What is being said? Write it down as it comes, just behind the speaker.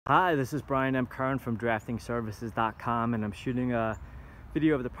Hi, this is Brian M. Curran from draftingservices.com, and I'm shooting a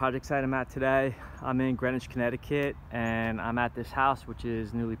video of the project site I'm at today. I'm in Greenwich, Connecticut, and I'm at this house which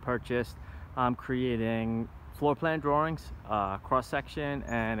is newly purchased. I'm creating floor plan drawings, cross-section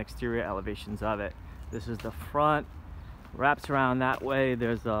and exterior elevations of it. This is the front, wraps around that way.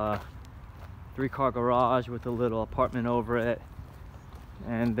 There's a 3-car garage with a little apartment over it,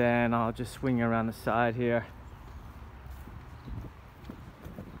 and then I'll just swing around the side here.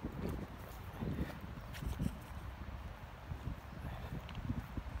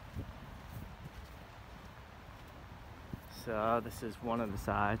 So this is one of the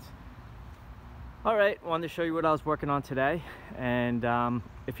sides. All right, wanted to show you what I was working on today. And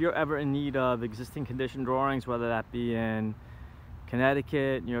if you're ever in need of existing condition drawings, whether that be in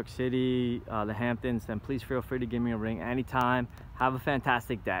Connecticut, New York City, the Hamptons, then please feel free to give me a ring anytime. Have a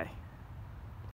fantastic day.